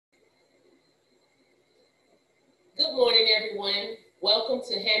Good morning, everyone. Welcome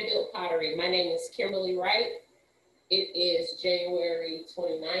to Hand-Built Pottery. My name is Kimberlie Wright. It is January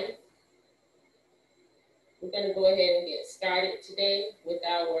 29th. We're going to go ahead and get started today with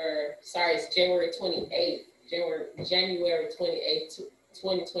our, it's January 28th, January 28th,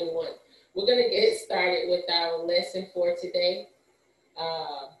 2021. We're going to get started with our lesson for today.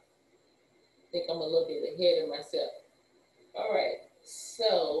 I think I'm a little bit ahead of myself. All right,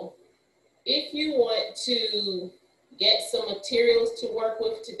 so if you want to get some materials to work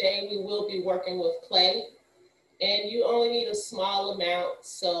with today, we will be working with clay, and you only need a small amount,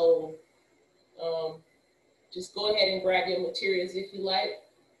 so just go ahead and grab your materials if you like.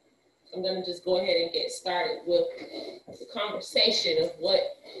 I'm going to just go ahead and get started with the conversation of what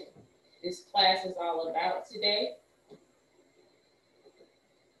this class is all about today.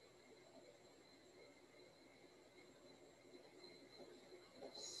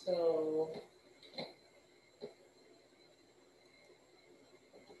 So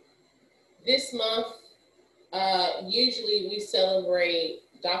this month, usually we celebrate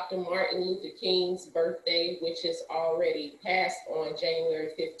Dr. Martin Luther King's birthday, which is already passed on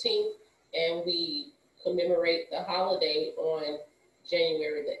January 15th, and we commemorate the holiday on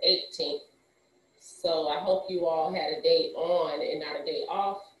January the 18th. So I hope you all had a day on and not a day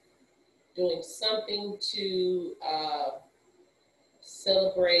off, doing something to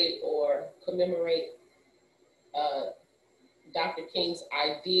celebrate or commemorate Dr. King's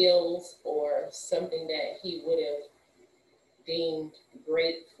ideals, or something that he would have deemed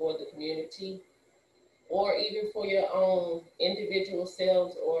great for the community, or even for your own individual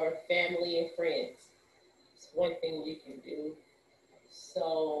selves or family and friends. It's one thing you can do.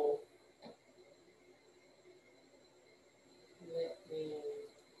 So let me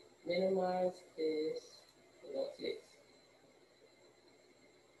minimize this.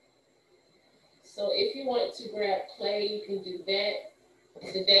 So if you want to grab clay, you can do that.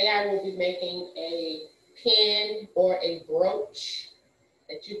 Today I will be making a pin or a brooch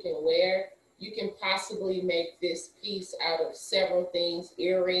that you can wear. You can possibly make this piece out of several things: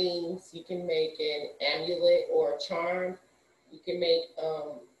 earrings, you can make an amulet or a charm. You can make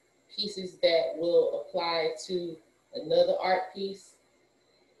pieces that will apply to another art piece.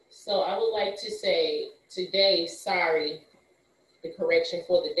 So I would like to say today, the correction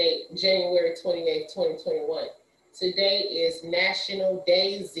for the date, January 28th, 2021. Today is National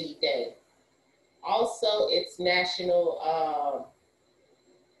Daisy Day. Also, it's National,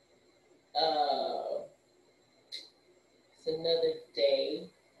 it's another day.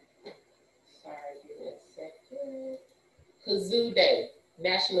 Sorry, give me a second. Kazoo Day,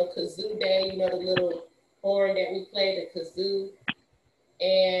 National Kazoo Day. You know the little horn that we play, the kazoo.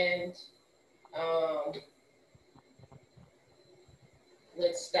 And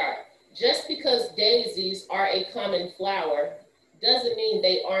let's start. Just because daisies are a common flower doesn't mean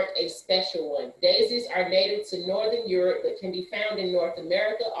they aren't a special one. Daisies are native to Northern Europe, but can be found in North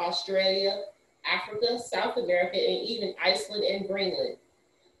America, Australia, Africa, South America, and even Iceland and Greenland.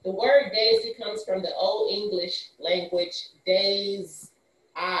 The word daisy comes from the Old English language days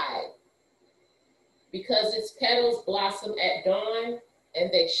eye, because its petals blossom at dawn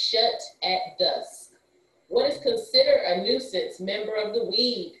and they shut at dusk. What is considered a nuisance member of the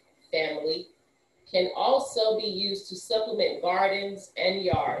weed family can also be used to supplement gardens and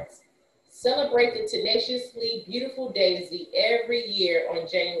yards. Celebrate the tenaciously beautiful daisy every year on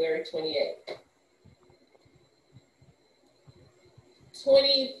January 28th.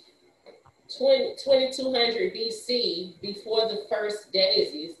 2200 BC, before the first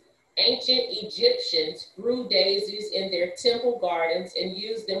daisies, ancient Egyptians grew daisies in their temple gardens and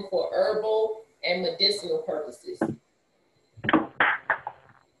used them for herbal and medicinal purposes.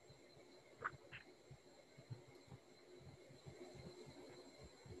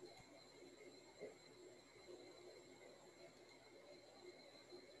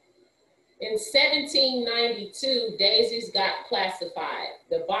 In 1792, daisies got classified.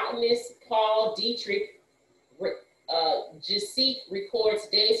 The botanist Paul Dietrich Gissek records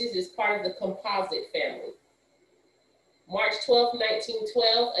daisies as part of the composite family. March 12,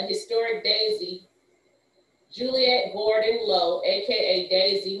 1912, a historic daisy, Juliet Gordon Lowe, AKA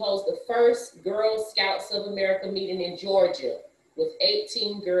Daisy, holds the first Girl Scouts of America meeting in Georgia, with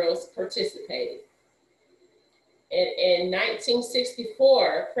 18 girls participating. And in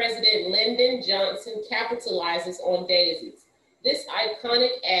 1964, President Lyndon Johnson capitalizes on daisies. This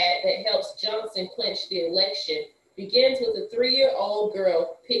iconic ad that helps Johnson clinch the election begins with a 3-year-old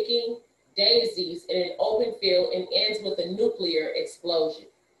girl picking daisies in an open field and ends with a nuclear explosion.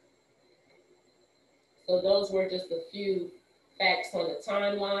 So those were just a few facts on the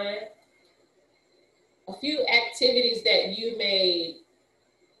timeline. A few activities that you may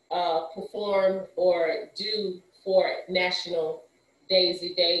perform or do for National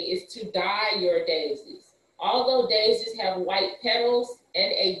Daisy Day is to dye your daisies. Although daisies have white petals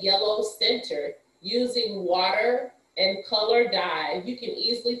and a yellow center, using water and color dye, you can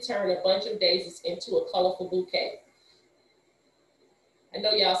easily turn a bunch of daisies into a colorful bouquet. I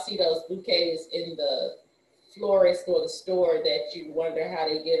know y'all see those bouquets in the florist or the store that you wonder how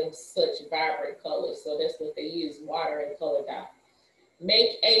they get them such vibrant colors. So that's what they use, water and color dye.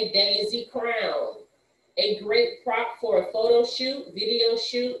 Make a daisy crown. A great prop for a photo shoot, video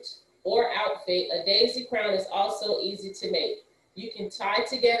shoot, or outfit. A daisy crown is also easy to make. You can tie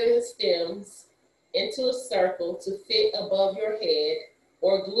together the stems into a circle to fit above your head,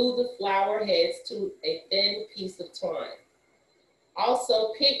 or glue the flower heads to a thin piece of twine.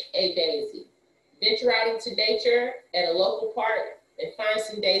 Also, pick a daisy. Venture out into nature at a local park and find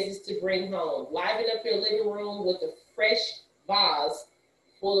some daisies to bring home. Liven up your living room with a fresh vase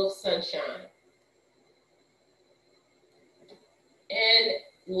full of sunshine. And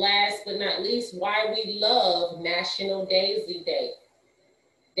last but not least, why we love National Daisy Day.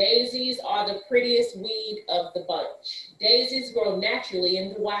 Daisies are the prettiest weed of the bunch. Daisies grow naturally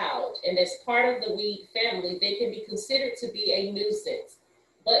in the wild, and as part of the weed family, they can be considered to be a nuisance.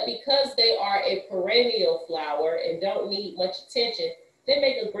 But because they are a perennial flower and don't need much attention, they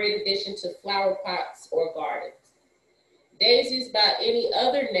make a great addition to flower pots or gardens. Daisies by any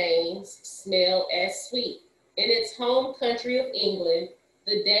other names smell as sweet. In its home country of England,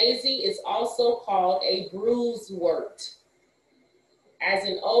 the daisy is also called a bruisewort. As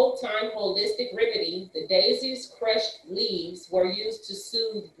an old-time holistic remedy, the daisy's crushed leaves were used to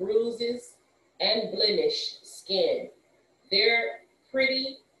soothe bruises and blemished skin. They're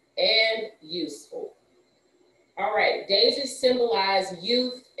pretty and useful. All right, daisies symbolize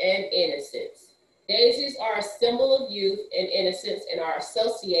youth and innocence. Daisies are a symbol of youth and innocence and are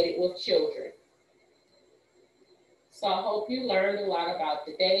associated with children. So I hope you learned a lot about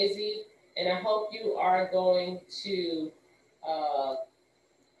the daisy, and I hope you are going to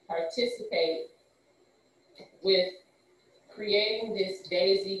participate with creating this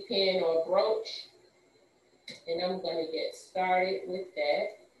daisy pin or brooch. And I'm going to get started with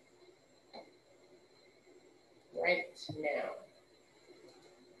that right now.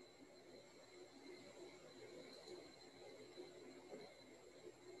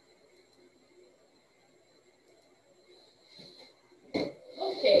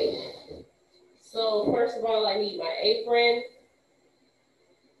 Okay, so first of all, I need my apron.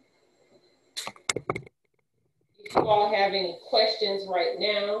 If you all have any questions right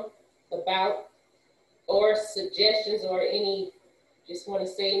now about or suggestions or any, just want to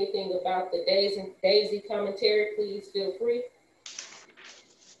say anything about the daisy commentary, please feel free.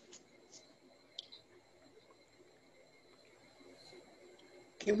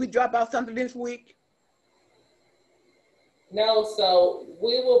 Can we drop out something this week? No, so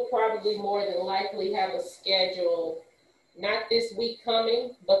we will probably more than likely have a schedule, not this week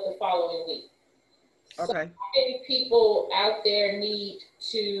coming, but the following week. Okay. So how many people out there need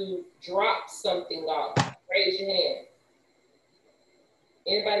to drop something off? Raise your hand.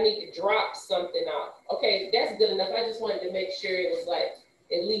 Anybody need to drop something off? Okay, that's good enough. I just wanted to make sure it was like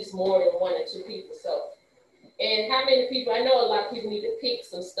at least more than 1 or 2 people. So, and how many people? I know a lot of people need to pick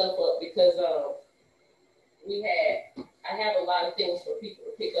some stuff up because I have a lot of things for people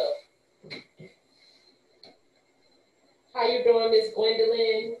to pick up. How you doing, Miss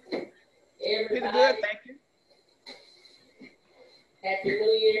Gwendolyn? Everybody. Pretty good, thank you. Happy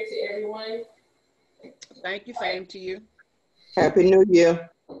New Year to everyone. Thank you, same to you. Happy New Year.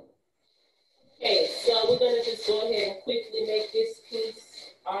 Okay, so we're gonna just go ahead and quickly make this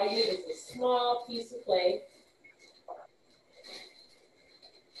piece. All you need is a small piece of clay.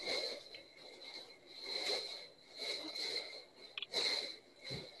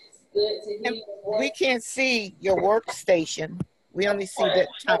 Good to hear. We can't see your workstation. We only see the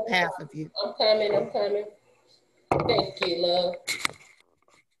top half of you. I'm coming. Thank you, love.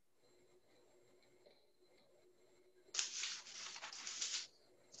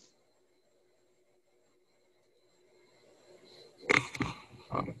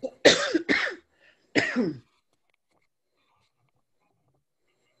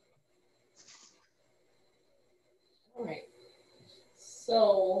 All right.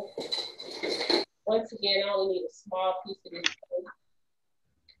 So once again, I only need a small piece of this.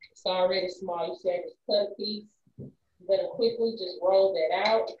 It's already small. You see, I just cut a piece. I'm gonna quickly just roll that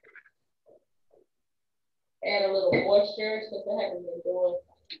out. Add a little moisture since I haven't been doing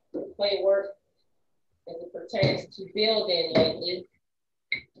clay work as it pertains to building lately.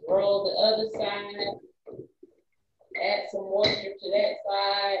 Roll the other side. Add some moisture to that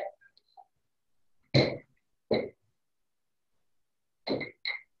side.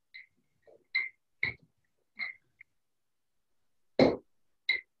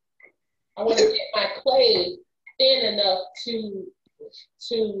 I want to get my clay thin enough to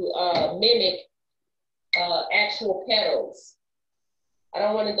mimic actual petals. I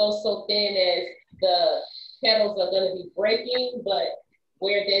don't want to go so thin as the petals are going to be breaking, but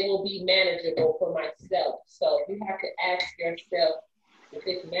where they will be manageable for myself. So you have to ask yourself if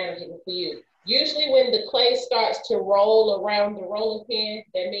it's manageable for you. Usually when the clay starts to roll around the rolling pin,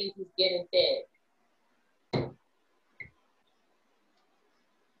 that means it's getting thin.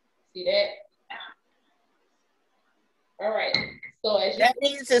 See that? All right. So as you, That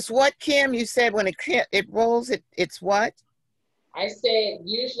means it's what, Kim? You said when it rolls, it's what? I said,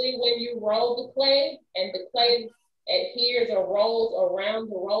 usually when you roll the clay and the clay adheres or rolls around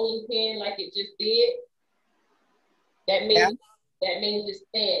the rolling pin like it just did, that means it's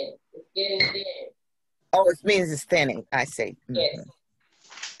thin. It's getting thin. Oh, it means it's thinning. I see. Yes.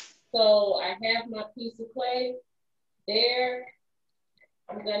 So I have my piece of clay there.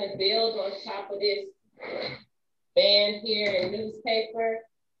 I'm gonna build on top of this band here in newspaper.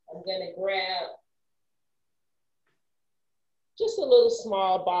 I'm gonna grab just a little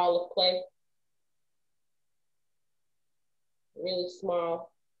small ball of clay. Really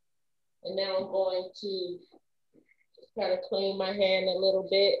small. And now I'm going to just kind of clean my hand a little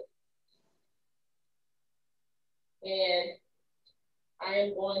bit. And I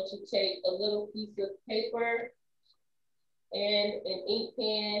am going to take a little piece of paper and an ink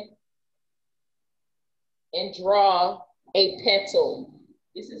pen and draw a petal.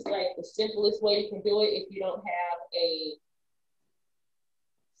 This is like the simplest way you can do it if you don't have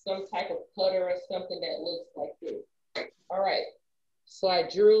some type of cutter or something that looks like this. All right, so I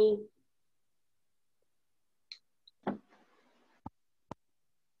drew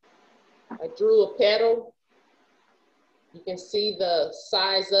a petal. You can see the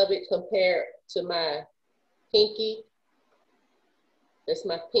size of it compared to my pinky. That's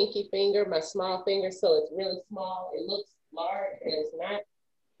my pinky finger, my small finger, so it's really small. It looks large, but it's not.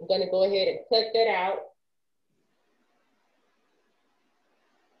 I'm gonna go ahead and cut that out.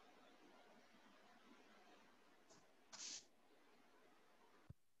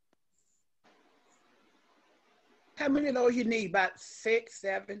 How many of those you need? About 6,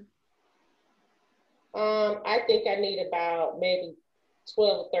 7? I think I need about maybe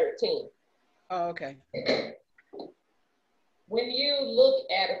 12 or 13. Oh, okay. When you look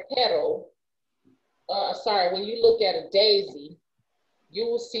at a petal, when you look at a daisy, you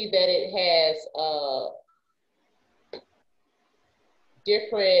will see that it has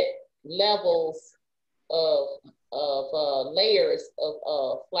different levels of layers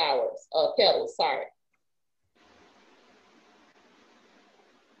of flowers, petals, sorry.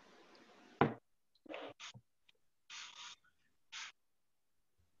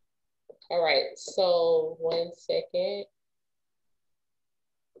 All right, so 1 second.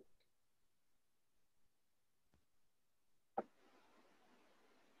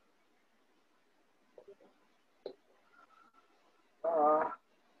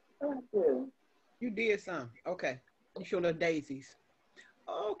 Thank you. You did some. Okay. You show the daisies.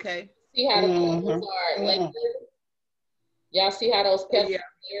 Okay. See how the petals are layered? Y'all see how those petals are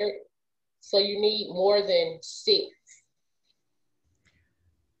layered? So you need more than 6.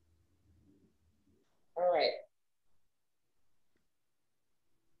 All right.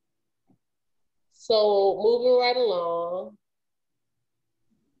 So moving right along,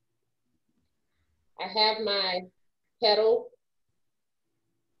 I have my petal.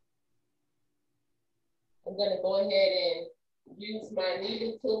 I'm gonna go ahead and use my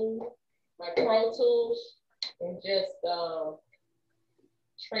kneading tool, my Pro Tools, and just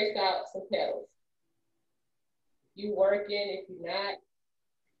trace out some petals. You working, if you're not,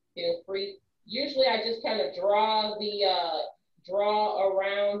 feel free. Usually I just kind of draw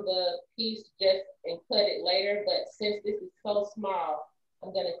around the piece just and cut it later, but since this is so small,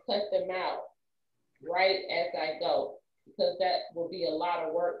 I'm gonna cut them out right as I go, because that will be a lot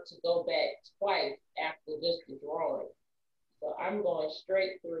of work to go back twice after just the drawing. So I'm going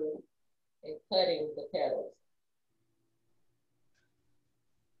straight through and cutting the petals.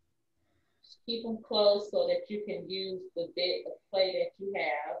 Just keep them close so that you can use the bit of clay that you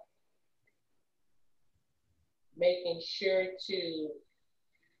have. Making sure to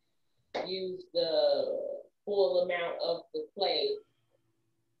use the full amount of the clay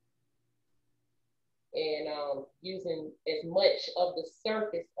and using as much of the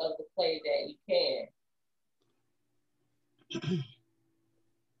surface of the clay that you can.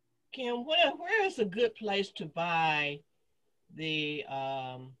 Kim, where is a good place to buy the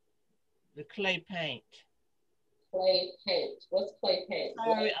clay paint? Clay paint. What's clay paint?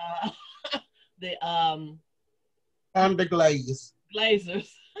 Sorry, the Underglaze. glazers.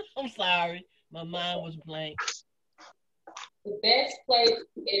 I'm sorry, my mind was blank. The best place,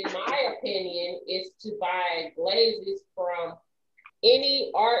 in my opinion, is to buy glazes from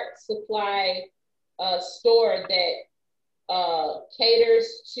any art supply store that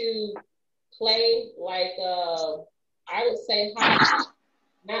caters to clay, like I would say not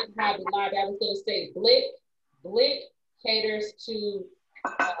Hobby Lobby, I was gonna say Blick. Blick caters to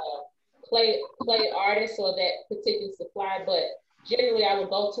clay artists or that particular supply, but generally I would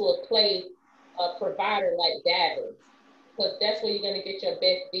go to a clay provider like Davins, because that's where you're gonna get your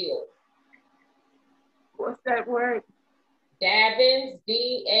best deal. What's that word? Davins,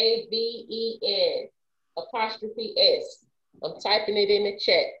 D-A-V-E-N, apostrophe S. I'm typing it in the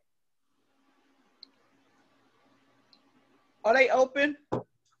chat. Are they open?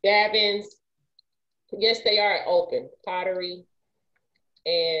 Davins, yes, they are open. Pottery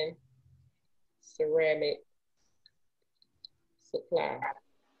and ceramic supply.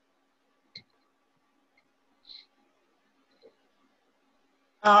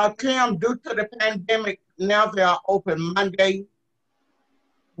 Kim, due to the pandemic, now they are open Monday,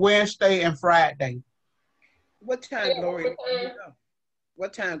 Wednesday, and Friday. What time, Gloria?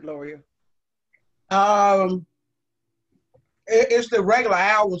 What time, Gloria? It's the regular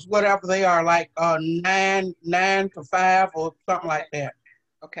hours, whatever they are, like 9 to 5 or something like that.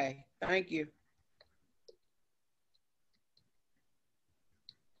 Okay, thank you.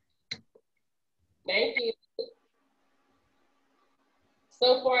 Thank you.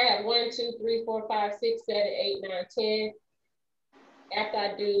 So far, I have 1, 2, 3, 4, 5, 6, 7, 8, 9, 10. After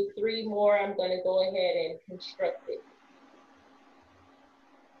I do 3 more, I'm going to go ahead and construct it.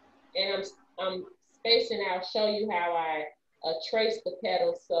 And I'm spacing. I'll show you how I trace the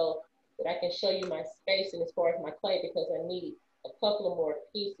petals so that I can show you my spacing as far as my clay, because I need a couple of more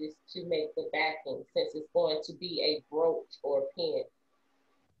pieces to make the backing, since it's going to be a brooch or pin.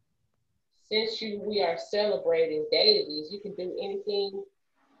 Since we are celebrating daisies, you can do anything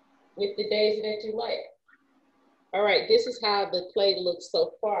with the daisy that you like. All right, this is how the clay looks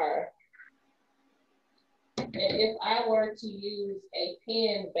so far. And if I were to use a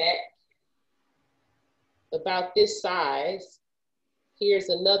pen back about this size, here's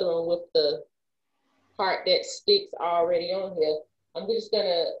another one with the part that sticks already on here. I'm just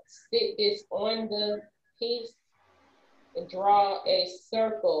gonna stick this on the piece and draw a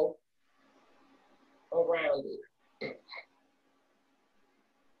circle around it.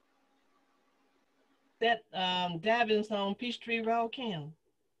 That Davins on Peachtree Road, Kim?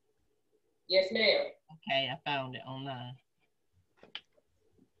 Yes, ma'am. Okay, I found it online.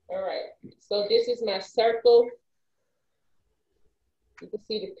 All right, so this is my circle. You can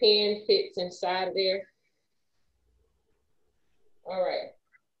see the pen fits inside of there. All right,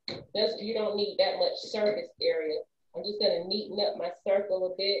 you don't need that much surface area. I'm just gonna neaten up my circle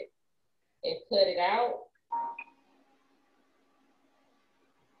a bit and cut it out.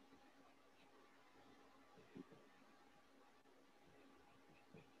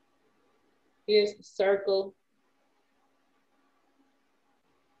 Here's the circle.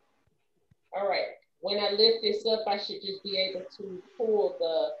 All right, when I lift this up, I should just be able to pull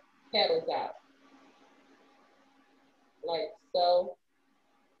the petals out. Like so.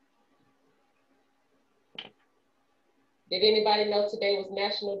 Did anybody know today was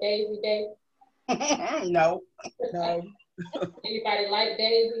National Daisy Day? No. No. Anybody like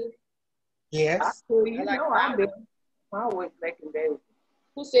daisy? Yes. You know I do. I always making daisies.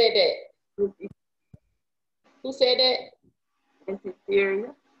 Who said that? Who said that? Miss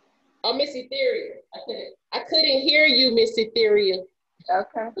Etheria. Oh, Miss Etheria. I couldn't hear you, Miss Etheria.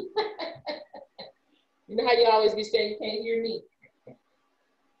 Okay. You know how you always be saying you can't hear me.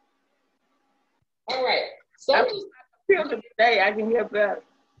 All right. So I feel today I can hear better.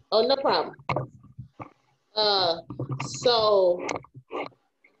 oh, no problem. So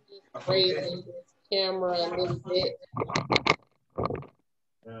just raising this camera a little bit.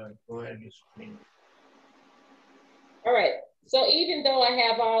 Go ahead and screen. All right. So even though I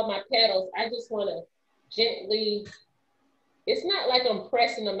have all my petals, I just want to gently, it's not like I'm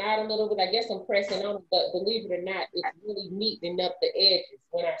pressing them out a little bit. I guess I'm pressing on them, but believe it or not, it's really neatening up the edges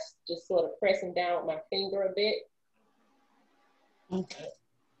when I just sort of pressing down with my finger a bit. Okay.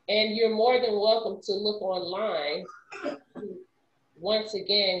 And you're more than welcome to look online to once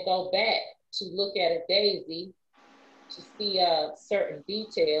again go back to look at a daisy to see certain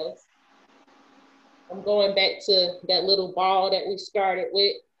details. I'm going back to that little ball that we started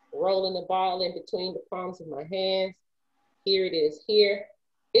with. rolling the ball in between the palms of my hands. Here it is here.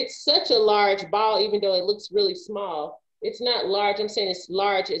 It's such a large ball, even though it looks really small. It's not large. I'm saying it's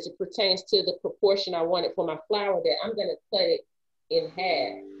large as it pertains to the proportion I wanted for my flower, that I'm gonna cut it in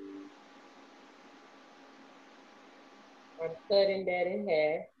half. I'm cutting that in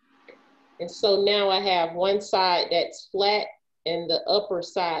half. And so now I have one side that's flat and the upper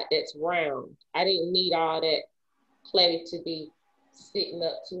side that's round. I didn't need all that clay to be sitting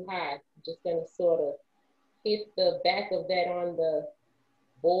up too high. I'm just gonna sort of hit the back of that on the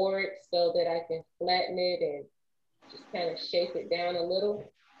board so that I can flatten it and just kind of shape it down a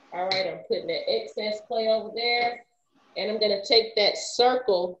little. All right, I'm putting that excess clay over there, and I'm gonna take that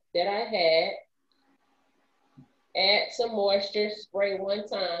circle that I had, add some moisture, spray one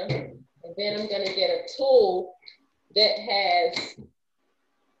time, and then I'm gonna get a tool that has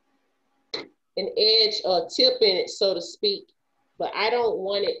an edge or tip in it, so to speak, but I don't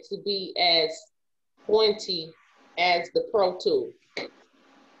want it to be as pointy as the Pro Tool.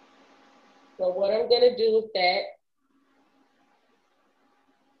 So what I'm gonna do with that,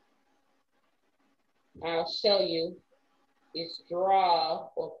 I'll show you, is draw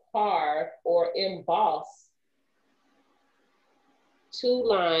or carve or emboss 2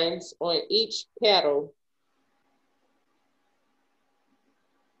 lines on each petal,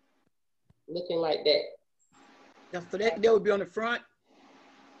 looking like that. Now, so that would be on the front?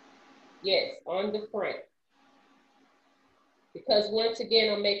 Yes, on the front. Because once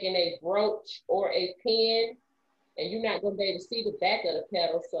again, I'm making a brooch or a pin, and you're not gonna be able to see the back of the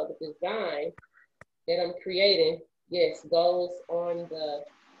petal, so the design that I'm creating, yes, goes on the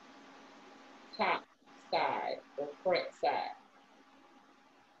top side, the front side.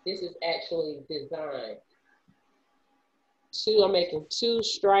 This is actually designed. I'm making 2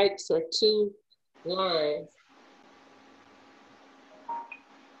 stripes or 2 lines.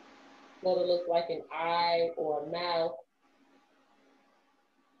 What'll look like an eye or a mouth.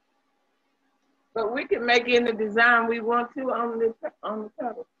 But we can make any design we want to on the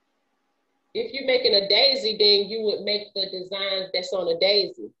petal. If you're making a daisy, then you would make the design that's on a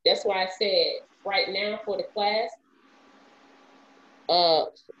daisy. That's why I said right now for the class.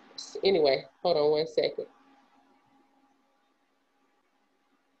 Anyway, hold on one second.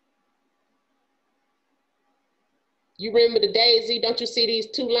 You remember the daisy? Don't you see these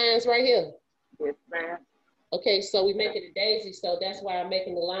 2 lines right here? Yes, ma'am. Okay, so we make it a daisy, so that's why I'm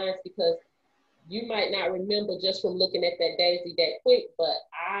making the lines, because you might not remember just from looking at that daisy that quick, but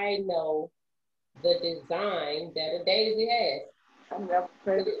I know the design that a daisy has.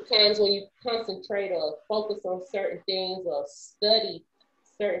 Times when you concentrate or focus on certain things or study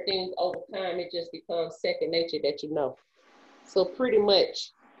certain things over time, it just becomes second nature that you know. So pretty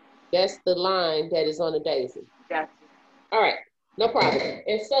much that's the line that is on the daisy. Gotcha. All right, no problem.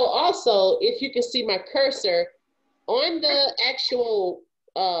 And so also, if you can see my cursor on the actual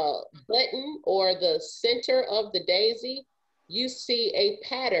button or the center of the daisy, you see a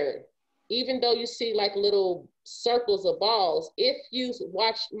pattern. Even though you see like little circles of balls, if you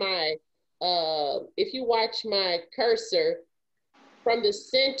watch my cursor from the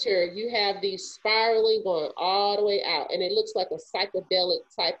center, you have these spiraling going all the way out, and it looks like a psychedelic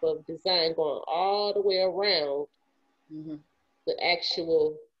type of design going all the way around the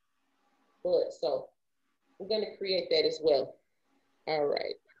actual bud. So I'm gonna create that as well. All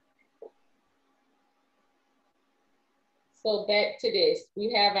right. So back to this,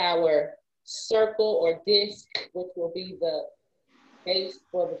 we have our circle or disc, which will be the base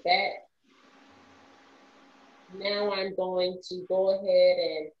for the back. Now I'm going to go ahead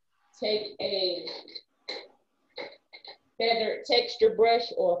and take a feather texture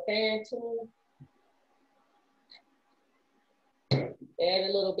brush or fan tool, add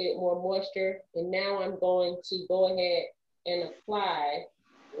a little bit more moisture, and now I'm going to go ahead and apply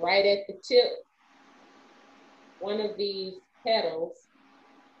right at the tip one of these petals,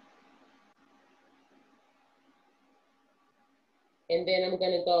 and then I'm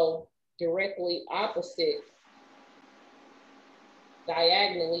gonna go directly opposite,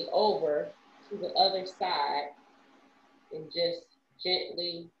 diagonally over to the other side, and just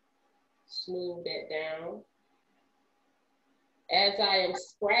gently smooth that down. As I am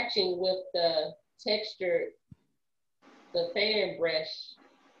scratching with the texture, the fan brush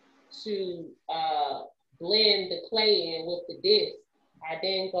to blend the clay in with the disc, I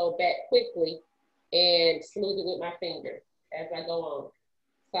then go back quickly and smooth it with my finger as I go on,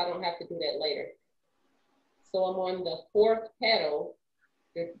 so I don't have to do that later. So I'm on the 4th petal,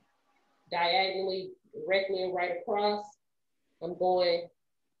 diagonally, directly and right across. I'm going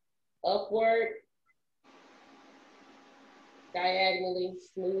upward, diagonally,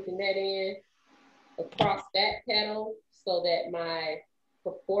 smoothing that in across that petal so that my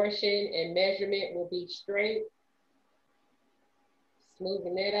proportion and measurement will be straight.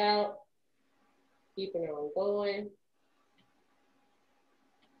 Smoothing it out, keeping on going.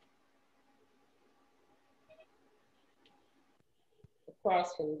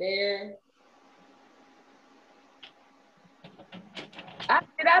 Across from there.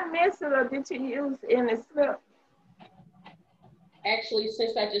 Did I miss it or did you use any slip? Actually,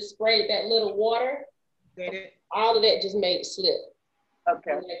 since I just sprayed that little water, Get it? all of that just made slip.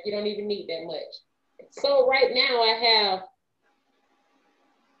 Okay. Like, you don't even need that much. So right now I have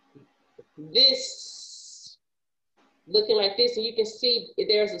this looking like this, and you can see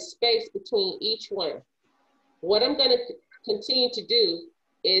there's a space between each one. What I'm gonna continue to do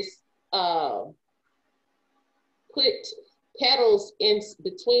is put petals in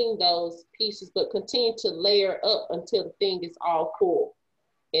between those pieces, but continue to layer up until the thing is all full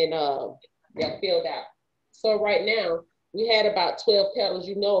and filled out. So right now, we had about 12 petals.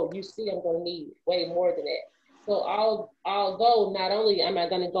 You see I'm gonna need way more than that. So although not only am I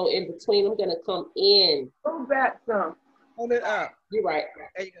gonna go in between, I'm gonna come in. Go back some. Hold it up. You're right.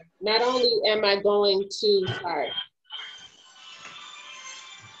 There you go. Not only am I going to,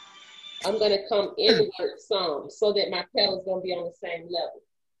 I'm gonna come inward some so that my petal's gonna be on the same level.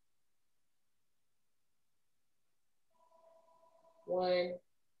 One,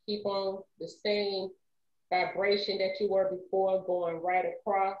 keep on the same vibration that you were before, going right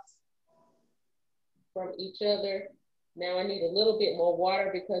across from each other. Now I need a little bit more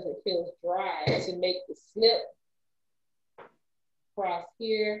water because it feels dry to make the slip. Across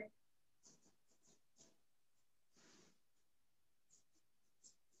here.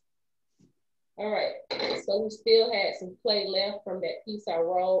 All right, so we still had some clay left from that piece I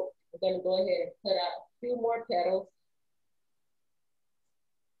rolled. We're gonna go ahead and cut out a few more petals.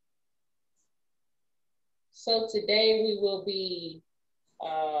 So today we will be,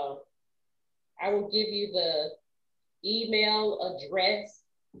 I will give you the email address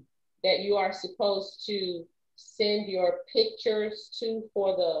that you are supposed to send your pictures to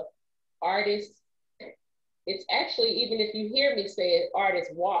for the artist. It's actually, even if you hear me say it,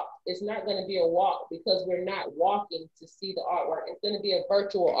 artist walk, it's not gonna be a walk because we're not walking to see the artwork. It's gonna be a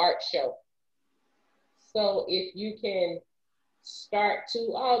virtual art show. So if you can start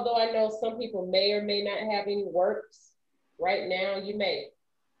to, although I know some people may or may not have any works right now, you may.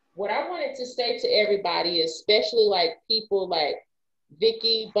 What I wanted to say to everybody, especially like people like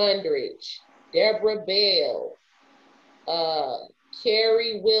Vicki Bundridge, Deborah Bell,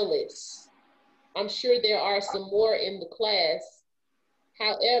 Carrie Willis. I'm sure there are some more in the class.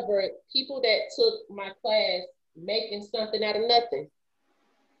 However, people that took my class making something out of nothing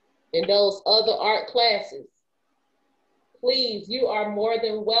in those other art classes, please, you are more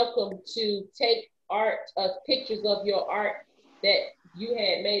than welcome to take pictures of your art that you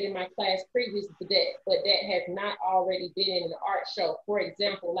had made in my class previous to that, but that has not already been in an art show. For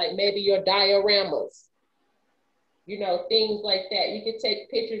example, like maybe your dioramas, things like that. You can take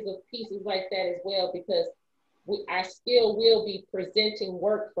pictures of pieces like that as well, because I still will be presenting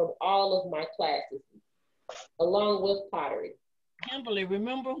work from all of my classes, along with pottery. Kimberlie,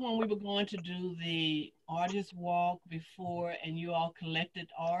 remember when we were going to do the artist walk before and you all collected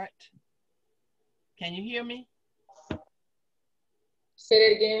art? Can you hear me? Say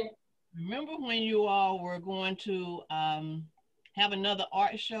that again. Remember when you all were going to have another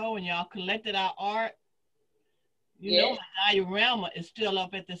art show and y'all collected our art? You know, my diorama is still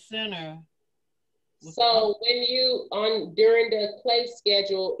up at the center. So when during the clay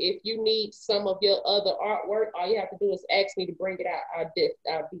schedule, if you need some of your other artwork, all you have to do is ask me to bring it out.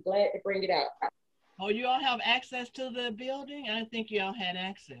 I'll be glad to bring it out. Oh, you all have access to the building? I didn't think you all had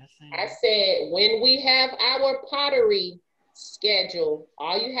access. I said, when we have our pottery schedule,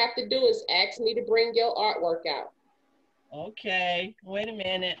 all you have to do is ask me to bring your artwork out. Okay, wait a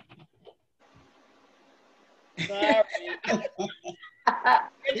minute. Sorry.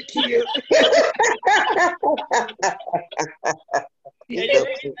 Cute.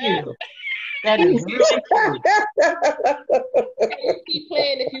 That is really cute. You keep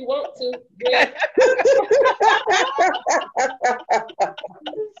playing if you want to.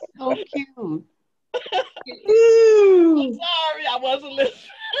 So cute. I'm sorry, I wasn't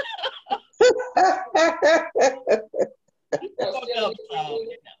listening.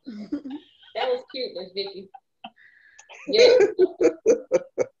 That was cute, Miss Vicki. Yeah.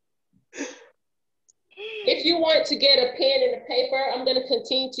 If you want to get a pen and a paper, I'm going to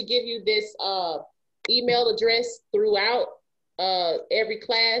continue to give you this email address throughout every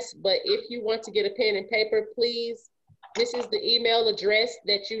class. But if you want to get a pen and paper, please This is the email address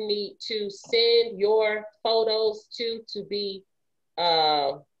that you need to send your photos to be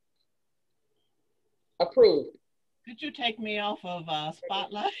approved. Could you take me off of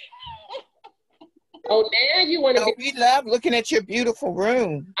Spotlight? Oh, now you want to Oh, be. we love looking at your beautiful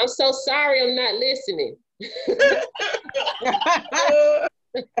room. I'm so sorry I'm not listening.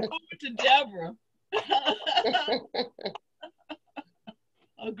 Over to Deborah.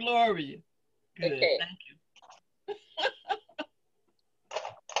 Oh, Gloria. Good, Okay. thank you.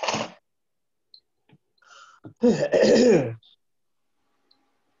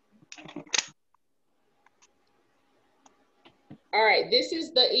 All right, this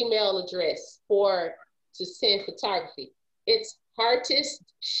is the email address to send photography. It's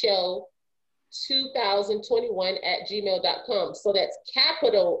artistshow2021@gmail.com. So that's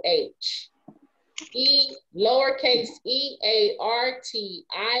capital H, lowercase EARTIST,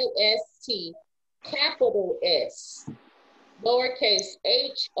 capital S, lowercase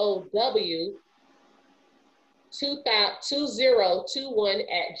HOW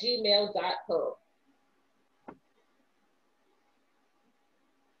 2021@gmail.com.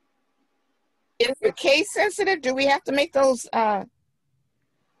 Is the case sensitive? Do we have to make those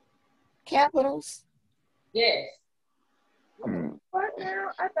capitals? Yes. What now?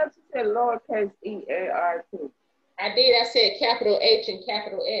 I thought you said lowercase EART. I did. I said capital H and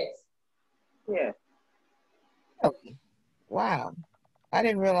capital S. Yeah. Oh, wow. I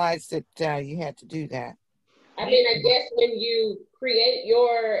didn't realize that you had to do that. I mean, I guess when you create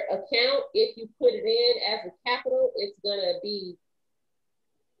your account, if you put it in as a capital, it's gonna be.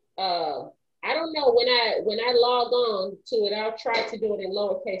 I don't know, when I log on to it, I'll try to do it in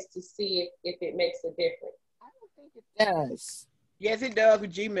lowercase to see if it makes a difference. I don't think it does. Yes, it does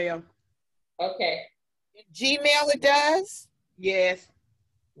with Gmail. Okay. In Gmail it does? Yes.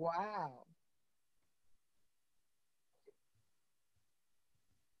 Wow.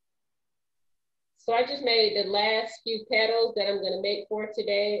 So I just made the last few petals that I'm going to make for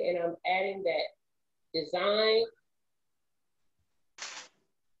today, and I'm adding that design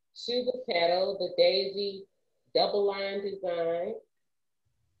to the petal, the daisy double line design.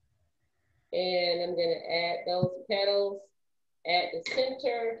 And I'm going to add those petals at the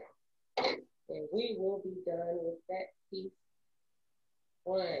center, and we will be done with that piece.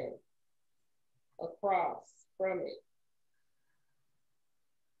 One across from it.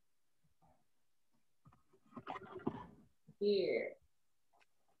 Here.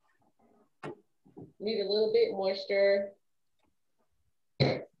 Need a little bit moisture.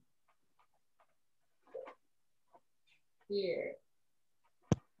 Here.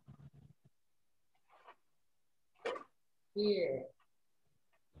 Here.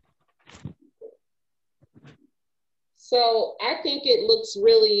 So I think it looks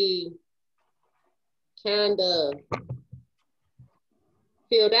really kind of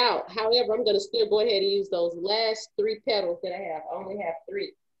filled out. However, I'm going to still go ahead and use those last 3 petals that I have. I only have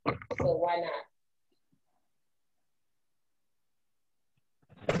 3, so why not?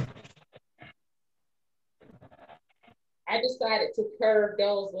 I decided to curve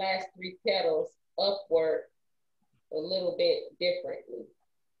those last 3 petals upward a little bit differently.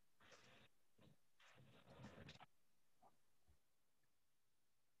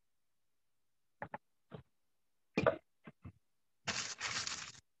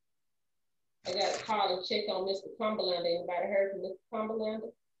 I got to call and check on Mr. Cumberland. Anybody heard from Mr. Cumberland?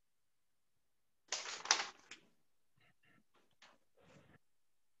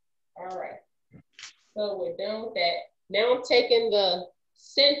 All right. So we're done with that. Now I'm taking the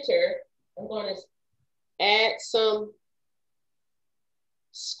center. I'm going to add some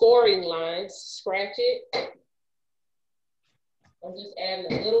scoring lines, scratch it. I'm just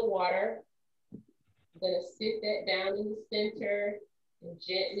adding a little water. I'm going to sit that down in the center and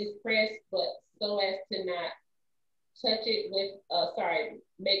gently press, but so as to not touch it with,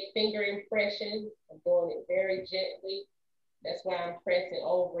 make finger impressions. I'm doing it very gently. That's why I'm pressing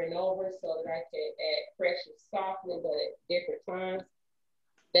over and over so that I can add pressure softly, but at different times.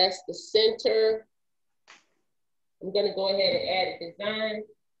 That's the center. I'm gonna go ahead and add a design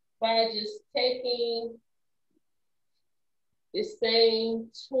by just taking this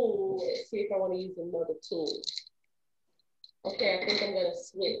same tool. Let's see if I wanna use another tool. Okay, I think I'm gonna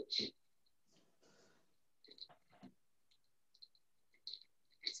switch.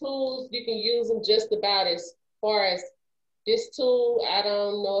 Tools, you can use them just about as far as this tool. I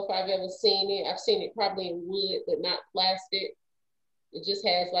don't know if I've ever seen it. I've seen it probably in wood, but not plastic. It just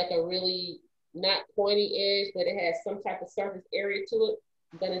has like a really not pointy edge, but it has some type of surface area to it.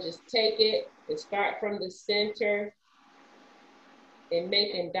 I'm gonna just take it and start from the center and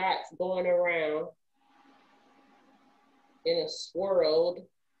making dots going around. in a swirled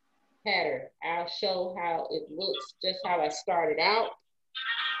pattern. I'll show how it looks, just how I started out.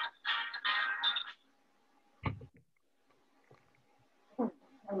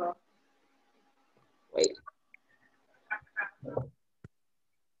 Hello. Wait.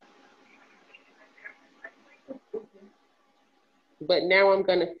 But now I'm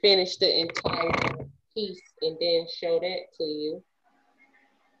gonna finish the entire piece and then show that to you.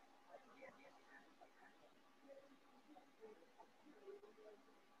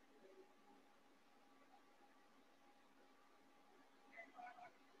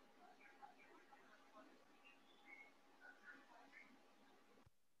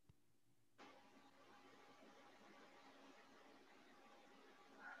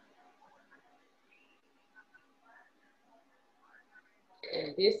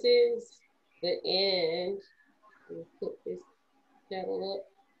 And this is the end. Let me put this petal up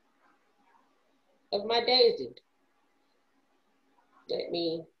of my daisy. Let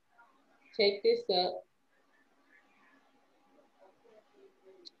me take this up,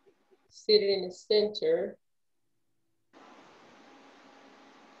 sit it in the center.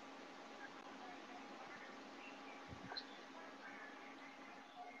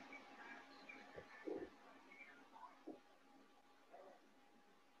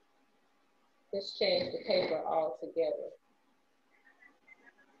 Let's change the paper altogether.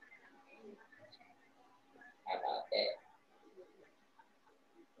 How about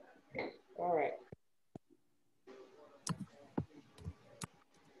that? All right.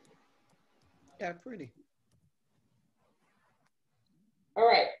 Yeah, pretty. All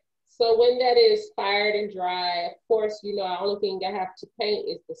right. So when that is fired and dry, of course, you know, the only thing I have to paint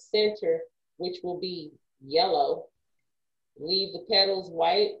is the center, which will be yellow. Leave the petals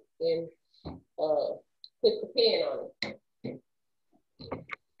white and put the pen on it.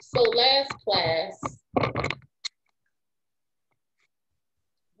 So last class,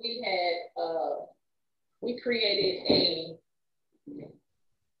 we had, we created a,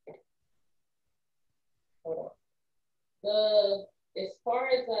 hold on. As far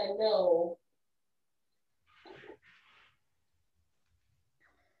as I know,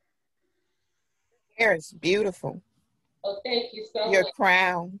 Hair is beautiful. oh, thank you so Your much.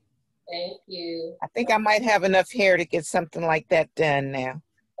 crown. Thank you. I think I might have enough hair to get something like that done now.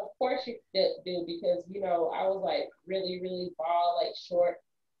 Of course you do, because, you know, I was like really bald, like short.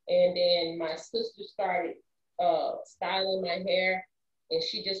 And then my sister started styling my hair, and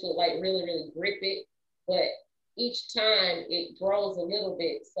she just would like really grip it. But each time it grows a little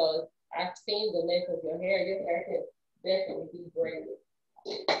bit. So I've seen the length of your hair. Your hair can definitely be braided.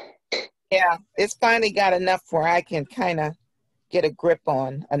 Yeah, it's finally got enough where I can kind of get a grip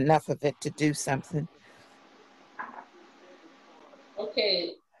on enough of it to do something.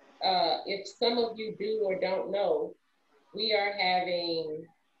 Okay, if some of you do or don't know, we are having,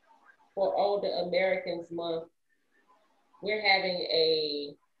 for Older Americans Month, we're having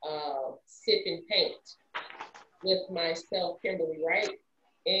a sip and paint with myself, Kimberlie, Wright.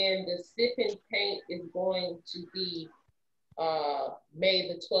 And the sip and paint is going to be May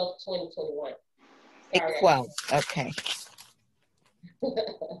the 12th, 2021. May 12th, okay.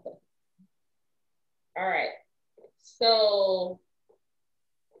 All right, so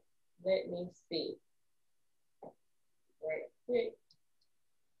let me see right quick.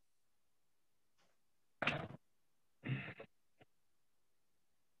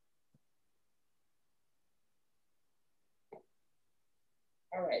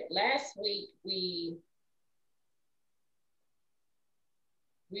 All right, last week we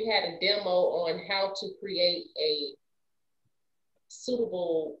had a demo on how to create a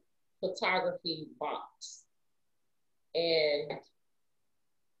suitable photography box. And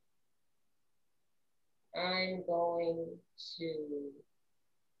I'm going to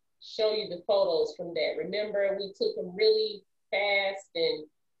show you the photos from that. Remember, we took them really fast, and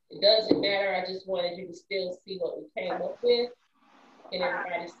it doesn't matter. I just wanted you to still see what we came up with. Can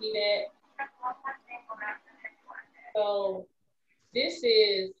everybody see that? So this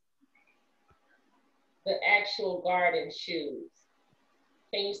is the actual garden shoes.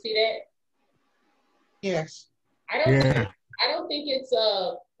 Can you see that? Yes. I don't think it's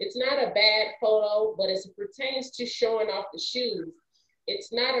not a bad photo, but as it pertains to showing off the shoes,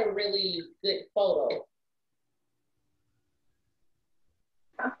 it's not a really good photo.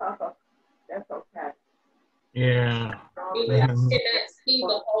 That's okay. Yeah. You cannot see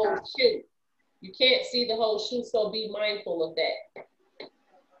the whole shoe. You can't see the whole shoe, so be mindful of that.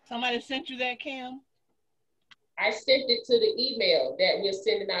 Somebody sent you that, Kim? I sent it to the email that we're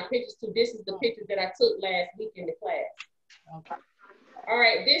sending our pictures to. This is the picture that I took last week in the class. Okay. All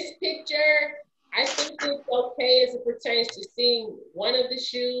right, this picture I think it's okay as it pertains to seeing one of the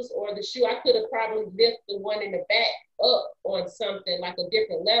shoes or the shoe. I could have probably lifted the one in the back up on something like a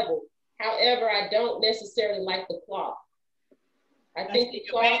different level. However, I don't necessarily like the cloth. I think the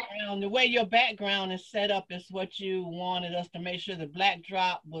cloth, background, the way your background is set up is what you wanted us to make sure the black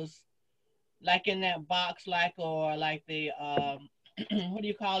drop was like in that box, like, or like the, what do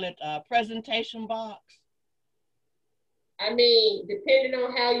you call it, presentation box? I mean, depending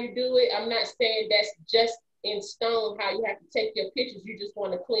on how you do it, I'm not saying that's just in stone how you have to take your pictures. You just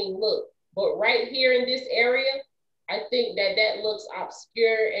want a clean look. But right here in this area, I think that that looks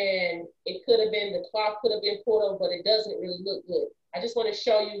obscure, and it could have been, the cloth could have been pulled over, but it doesn't really look good. I just want to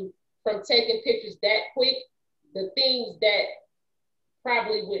show you from taking pictures that quick, the things that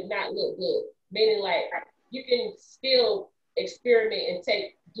probably would not look good. Meaning like you can still experiment and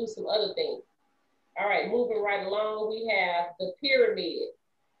do some other things. All right, moving right along, we have the pyramid.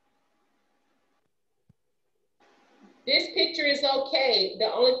 This picture is okay.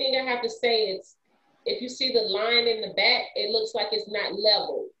 The only thing I have to say is, if you see the line in the back, it looks like it's not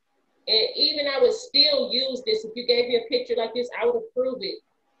level. And even I would still use this. If you gave me a picture like this, I would approve it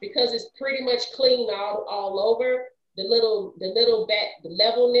because it's pretty much clean all over. The little back, the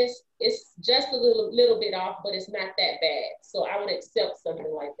levelness, it's just a little bit off, but it's not that bad. So I would accept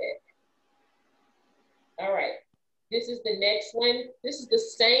something like that. All right, this is the next one. This is the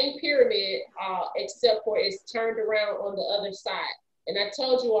same pyramid, except for it's turned around on the other side. And I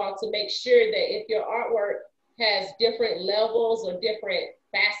told you all to make sure that if your artwork has different levels or different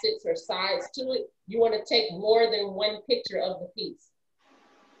facets or sides to it, you want to take more than one picture of the piece,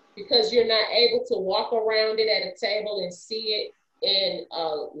 because you're not able to walk around it at a table and see it in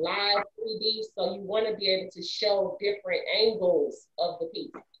live 3D. So you want to be able to show different angles of the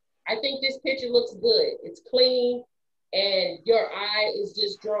piece. I think this picture looks good. It's clean, and your eye is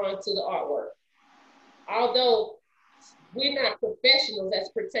just drawn to the artwork. Although we're not professionals as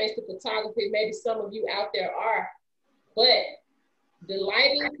pertains to photography, maybe some of you out there are, but the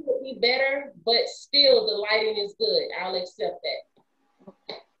lighting could be better, but still the lighting is good. I'll accept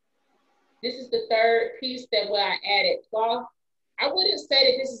that. This is the third piece that where I added cloth. I wouldn't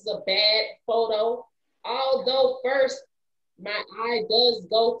say that this is a bad photo, although first my eye does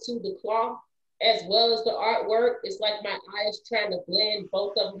go to the cloth as well as the artwork. It's like my eye is trying to blend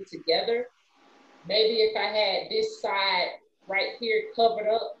both of them together. Maybe if I had this side right here covered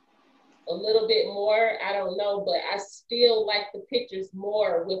up a little bit more, I don't know, but I still like the pictures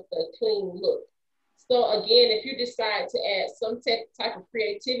more with the clean look. So again, if you decide to add some type of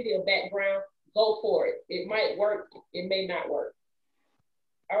creativity or background, go for it. It might work, it may not work.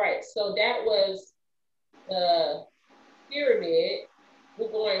 All right, so that was the pyramid.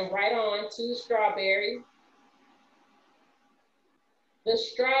 We're going right on to the strawberry. The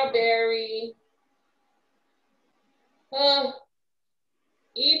strawberry,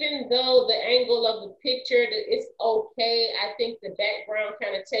 even though the angle of the picture is okay, I think the background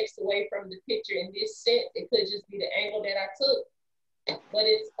kind of takes away from the picture in this sense. It could just be the angle that I took, but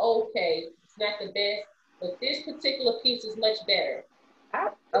it's okay. It's not the best, but this particular piece is much better.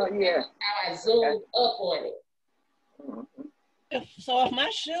 Oh yeah. How I zoomed up on it. So if my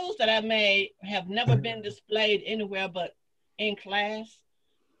shoes that I made have never been displayed anywhere but in class,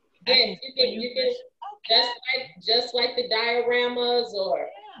 yes, you can okay. just like the dioramas or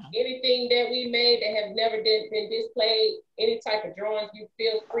anything that we made that have never been displayed, any type of drawings, you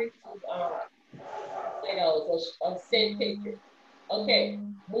feel free to play those or send pictures. Okay,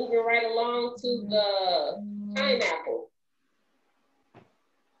 moving right along to the pineapple.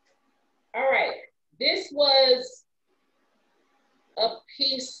 All right, this was a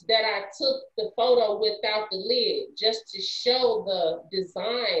piece that I took the photo without the lid just to show the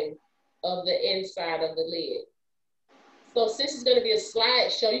design of the inside of the lid. So since it's going to be a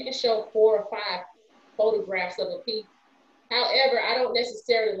slideshow, you can show 4 or 5 photographs of a piece. However, I don't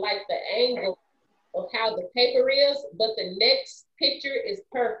necessarily like the angle of how the paper is, but the next picture is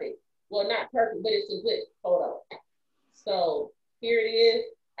perfect. Well, not perfect, but it's a good photo. So here it is.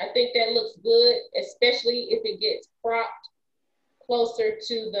 I think that looks good, especially if it gets cropped closer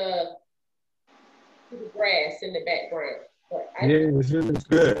to the grass in the background. Yes, it looks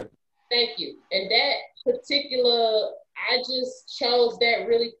good. Thank you. And that particular, I just chose that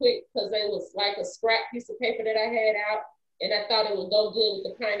really quick because it was like a scrap piece of paper that I had out, and I thought it would go good with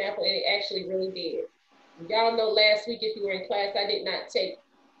the pineapple, and it actually really did. Y'all know last week, if you were in class, I did not take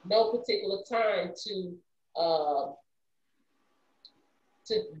no particular time to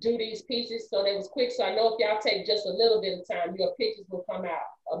do these pieces, so they was quick. So I know if y'all take just a little bit of time, your pictures will come out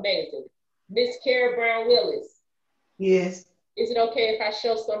amazing. Miss Kara Brown Willis. Yes. Is it okay if I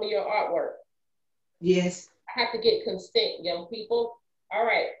show some of your artwork? Yes. I have to get consent, young people. All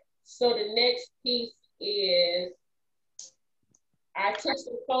right. So the next piece is I took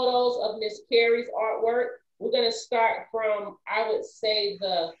some photos of Miss Carrie's artwork. We're going to start from, I would say,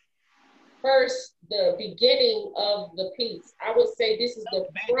 the beginning of the piece. I would say this is the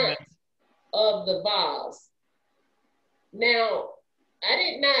front of the vase. Now, I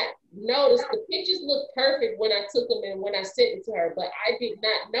did not notice, the pictures looked perfect when I took them and when I sent it to her, but I did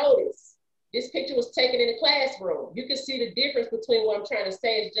not notice. This picture was taken in a classroom. You can see the difference between what I'm trying to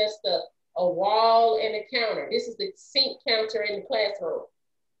say is just a wall and a counter. This is the sink counter in the classroom.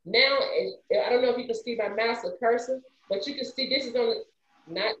 Now, I don't know if you can see my mouse or cursor, but you can see this is on the,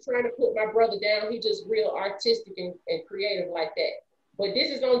 not trying to put my brother down. He's just real artistic and creative like that. But this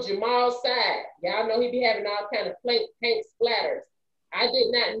is on Jamal's side. Y'all know he be having all kind of paint splatters. I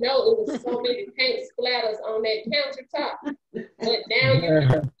did not know it was so many paint splatters on that countertop. But now you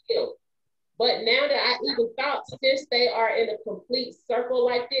can feel. But now that I even thought, since they are in a complete circle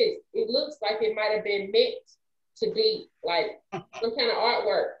like this, it looks like it might have been meant to be like some kind of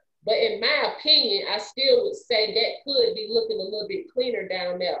artwork. But in my opinion, I still would say that could be looking a little bit cleaner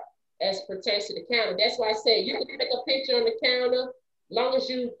down there as pertains to the counter. That's why I say you can take a picture on the counter, long as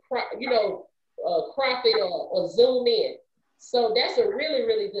you crop it or zoom in. So that's a really,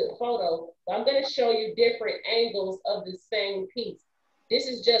 really good photo. But I'm going to show you different angles of the same piece. This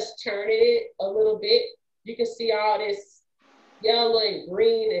is just turning it a little bit. You can see all this yellow and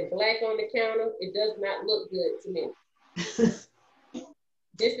green and black on the counter. It does not look good to me.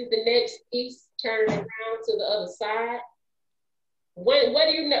 This is the next piece, turning around to the other side. What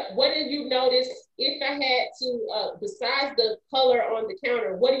do you notice if I had to, besides the color on the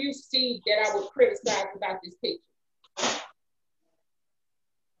counter, what do you see that I would criticize about this picture?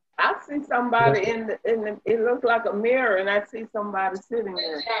 I see somebody in the, it looks like a mirror, and I see somebody sitting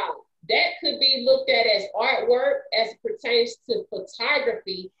there. That could be looked at as artwork as it pertains to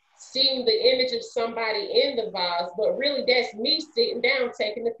photography, seeing the image of somebody in the vase, but really that's me sitting down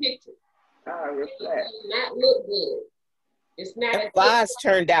taking the picture. It does not look good. It's not. That vase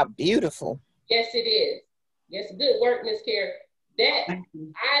turned out beautiful. Yes, it is. Yes, good work, Miss Carrie. That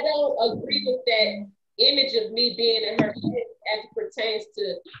I don't agree with that image of me being in her head as it pertains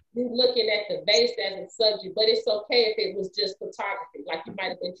to me looking at the vase as a subject, but it's okay if it was just photography, like you might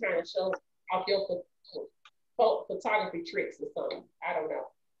have been trying to show off your photography tricks or something. I don't know.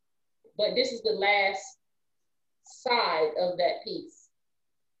 But this is the last side of that piece.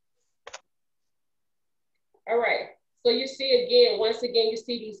 All right. So you see again, once again, you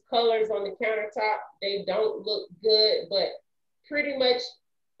see these colors on the countertop. They don't look good, but pretty much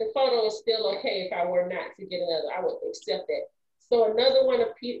the photo is still okay if I were not to get another. I would accept that. So another one of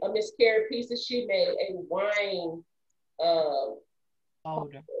Miss Carrie pieces, she made a wine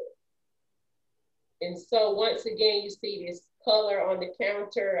holder. And so once again, you see this color on the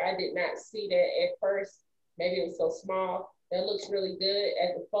counter. I did not see that at first. Maybe it was so small. That looks really good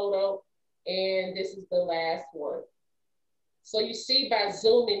as a photo. And this is the last one. So you see by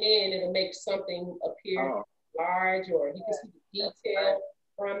zooming in, it'll make something appear large, or you can see the detail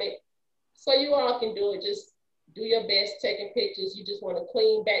from it. So you all can do it. Just do your best taking pictures. You just want a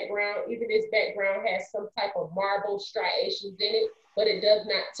clean background. Even this background has some type of marble striations in it, but it does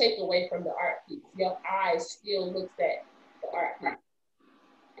not take away from the art piece. Your eye still looks at the art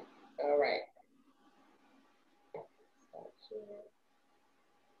piece. All right.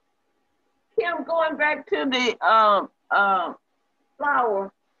 Kim, going back to the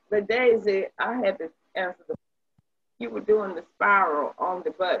flower, the daisy, I had to answer you were doing the spiral on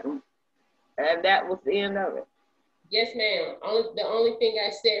the button, and that was the end of it. Yes, ma'am. The only thing I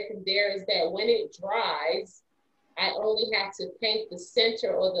said from there is that when it dries, I only have to paint the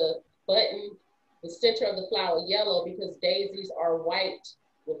center or the button, the center of the flower yellow, because daisies are white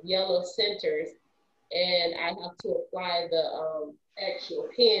with yellow centers, and I have to apply the actual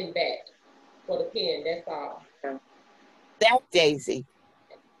pen back for the pen. That's all. That daisy,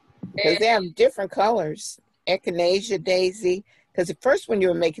 because they have different colors. Echinacea daisy, because at first when you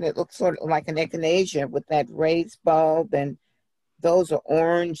were making it look sort of like an echinacea with that raised bulb, and those are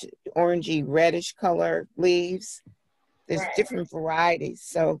orangey reddish color leaves. There's different varieties.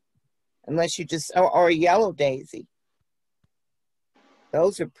 So unless you just, or a yellow daisy,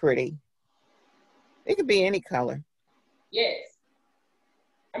 those are pretty. They could be any color. Yes.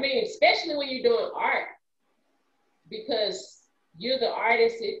 I mean, especially when you're doing art, because you're the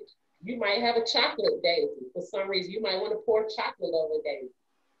artist, you might have a chocolate daisy. For some reason, you might want to pour chocolate over daisy.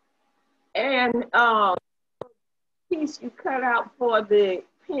 And piece you cut out for the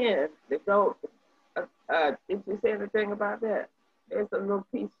pen, the gold. Did you say anything about that? There's a little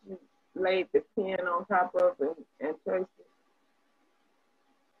piece laid the pen on top of and traced it?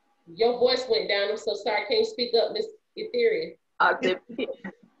 Your voice went down. I'm so sorry. Can you speak up, Miss Ethereal?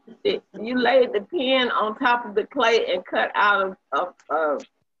 You laid the pen on top of the clay and cut out of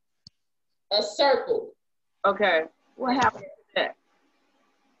a circle. Okay. What happened with that?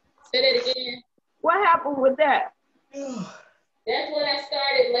 Say that again. What happened with that? That's when I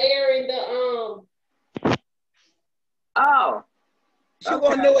started layering the Oh. She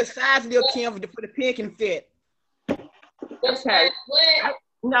want to know what size little Kim for the pen can fit. Okay.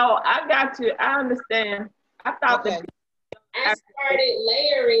 No, I got you. I understand. I thought okay. I started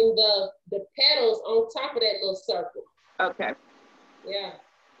layering the petals on top of that little circle. Okay. Yeah.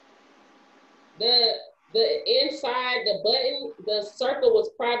 The inside, the button, the circle was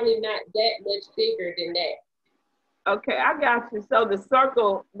probably not that much bigger than that. Okay, I got you. So the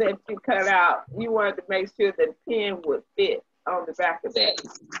circle that you cut out, you wanted to make sure the pen would fit on the back of that.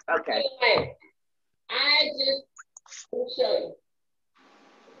 Okay. Anyway, let me show you.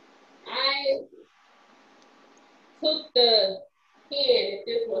 I took the pen, if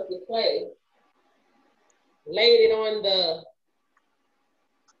this was the clay, laid it on the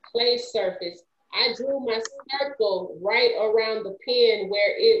clay surface. I drew my circle right around the pen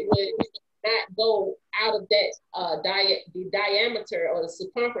where it would not go out of that the diameter or the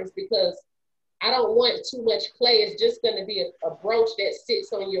circumference, because I don't want too much clay. It's just going to be a brooch that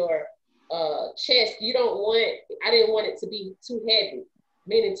sits on your chest. I didn't want it to be too heavy,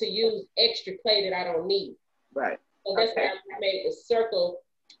 meaning to use extra clay that I don't need. Right. So that's why I made the circle.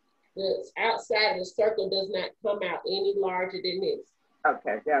 The outside of the circle does not come out any larger than this.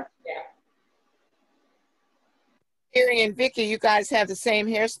 Okay, yeah. Yeah. Terry and Vicky, you guys have the same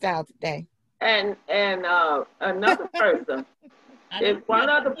hairstyle today. And another person. It's one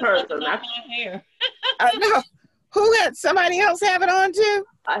other person. My hair. I know. Who had somebody else have it on too?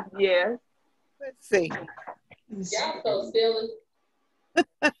 Yes. Let's see. Y'all so silly.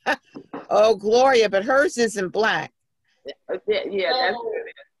 Oh, Gloria, but hers isn't black. Yeah, that's it.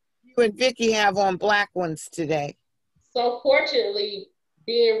 You and Vicky have on black ones today. So fortunately,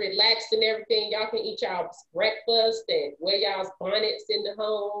 being relaxed and everything, y'all can eat y'all's breakfast and wear y'all's bonnets in the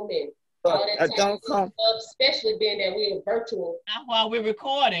home and all that type of stuff, especially being that we're virtual. Not while we're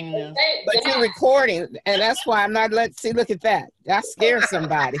recording this. But you're recording, and that's why I'm not look at that. That scared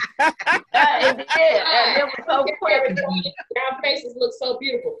somebody. And it was so quick. Y'all faces look so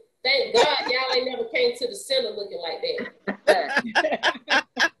beautiful. Thank God y'all ain't never came to the center looking like that.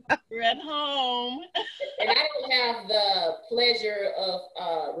 We're at home. And I don't have the pleasure of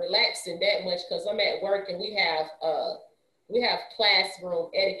relaxing that much because I'm at work and we have classroom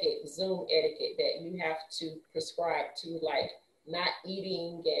etiquette, Zoom etiquette that you have to prescribe to, like not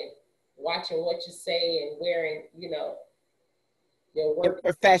eating and watching what you say and wearing, your work. You're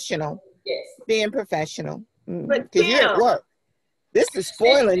professional. Yes. Being professional. But because you're at work. This is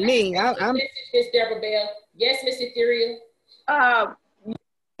spoiling me. I'm Miss Deborah Bell. Yes, Miss Ethereal. You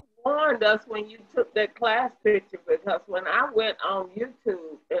warned us when you took that class picture, because when I went on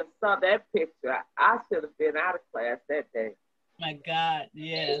YouTube and saw that picture, I should have been out of class that day. My God,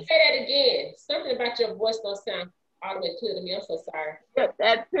 yes. Say that again. Something about your voice don't sound all the way clear to me. I'm so sorry. But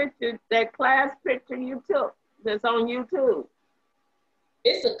that picture, that class picture you took, that's on YouTube.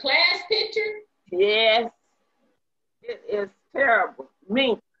 It's a class picture? Yes. It is terrible.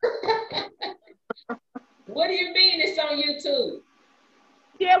 Me. What do you mean it's on YouTube?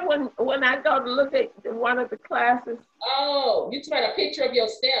 Yeah, when I go to look at one of the classes. Oh, you took a picture of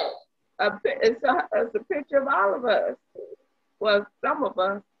yourself. It's a picture of all of us. Well, some of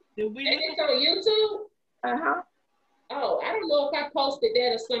us. And it's on YouTube? Uh-huh. Oh, I don't know if I posted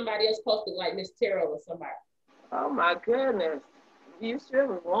that or somebody else posted, like Miss Terrell or somebody. Oh my goodness. You should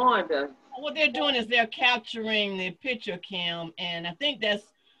have warned us. What they're doing is they're capturing the picture cam, and I think that's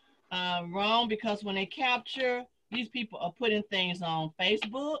wrong, because when they capture, these people are putting things on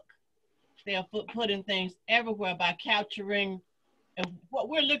Facebook. They are putting things everywhere by capturing. And what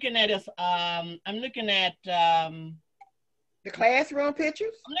we're looking at is, I'm looking at the classroom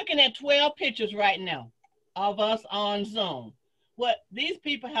pictures? I'm looking at 12 pictures right now of us on Zoom. What these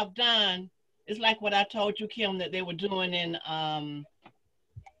people have done is like what I told you, Kim, that they were doing in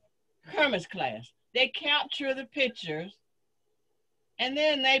Kermit's class. They capture the pictures and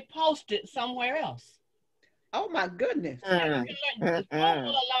then they post it somewhere else. Oh my goodness. The phone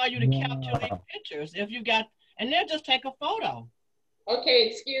will allow you to capture these pictures if you got, and they'll just take a photo. Okay,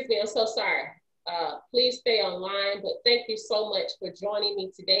 excuse me, I'm so sorry. Please stay online, but thank you so much for joining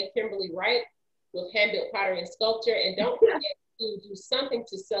me today, Kimberlie Wright with Hand-Built Pottery and Sculpture. And don't forget to do something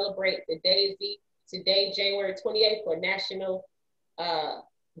to celebrate the Daisy today, January 28th, for National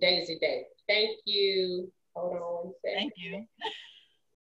Daisy Day. Thank you. Hold on one second. Thank you.